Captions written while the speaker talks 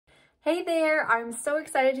Hey there, I'm so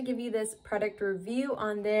excited to give you this product review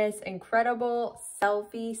on this incredible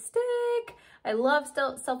selfie stick. I love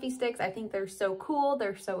selfie sticks. I think they're so cool.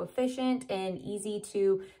 They're so efficient and easy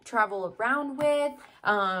to travel around with.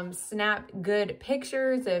 Snap good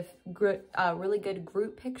pictures, really good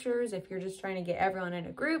group pictures. If you're just trying to get everyone in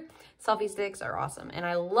a group, selfie sticks are awesome. And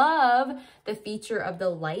I love the feature of the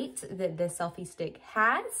light that this selfie stick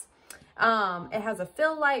has. It has a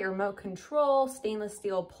fill light, remote control, stainless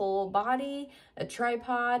steel pole body, a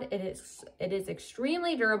tripod. It is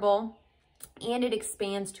extremely durable and it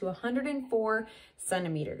expands to 104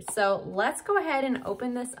 centimeters. So let's go ahead and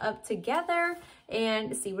open this up together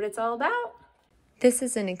and see what it's all about. This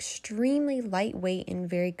is an extremely lightweight and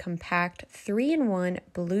very compact 3-in-1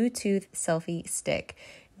 Bluetooth selfie stick.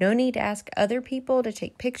 No need to ask other people to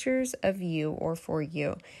take pictures of you or for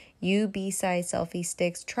you. UBeesize selfie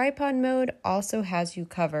sticks tripod mode also has you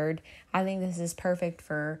covered. I think this is perfect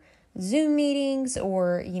for Zoom meetings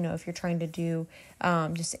or, if you're trying to do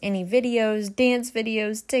just any videos, dance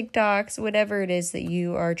videos, TikToks, whatever it is that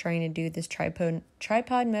you are trying to do. This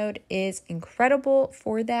tripod mode is incredible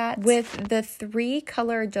for that. With the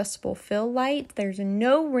 3-color adjustable fill light, there's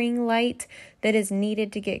no ring light that is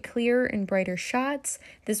needed to get clearer and brighter shots.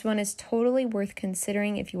 This one is totally worth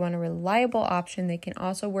considering if you want a reliable option that can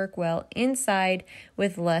also work well inside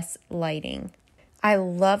with less lighting. I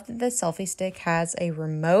love that the selfie stick has a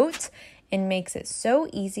remote and makes it so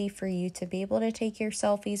easy for you to be able to take your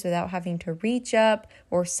selfies without having to reach up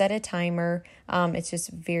or set a timer. It's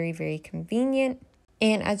just very, very convenient.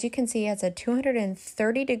 And as you can see, it has a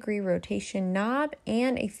 230-degree rotation knob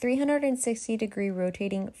and a 360-degree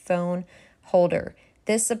rotating phone holder.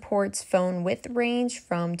 This supports phone width range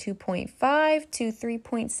from 2.5 to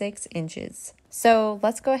 3.6 inches. So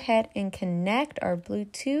let's go ahead and connect our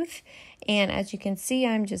Bluetooth. And as you can see,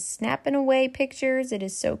 I'm just snapping away pictures. It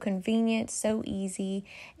is so convenient, so easy.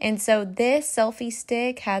 And so this selfie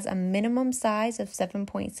stick has a minimum size of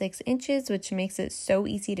 7.6 inches, which makes it so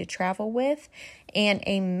easy to travel with, and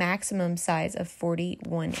a maximum size of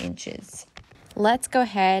 41 inches. Let's go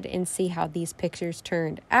ahead and see how these pictures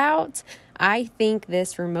turned out. I think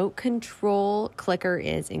this remote control clicker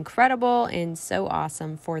is incredible and so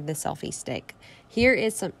awesome for the selfie stick. Here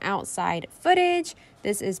is some outside footage.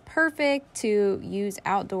 This is perfect to use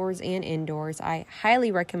outdoors and indoors. I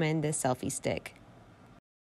highly recommend this selfie stick.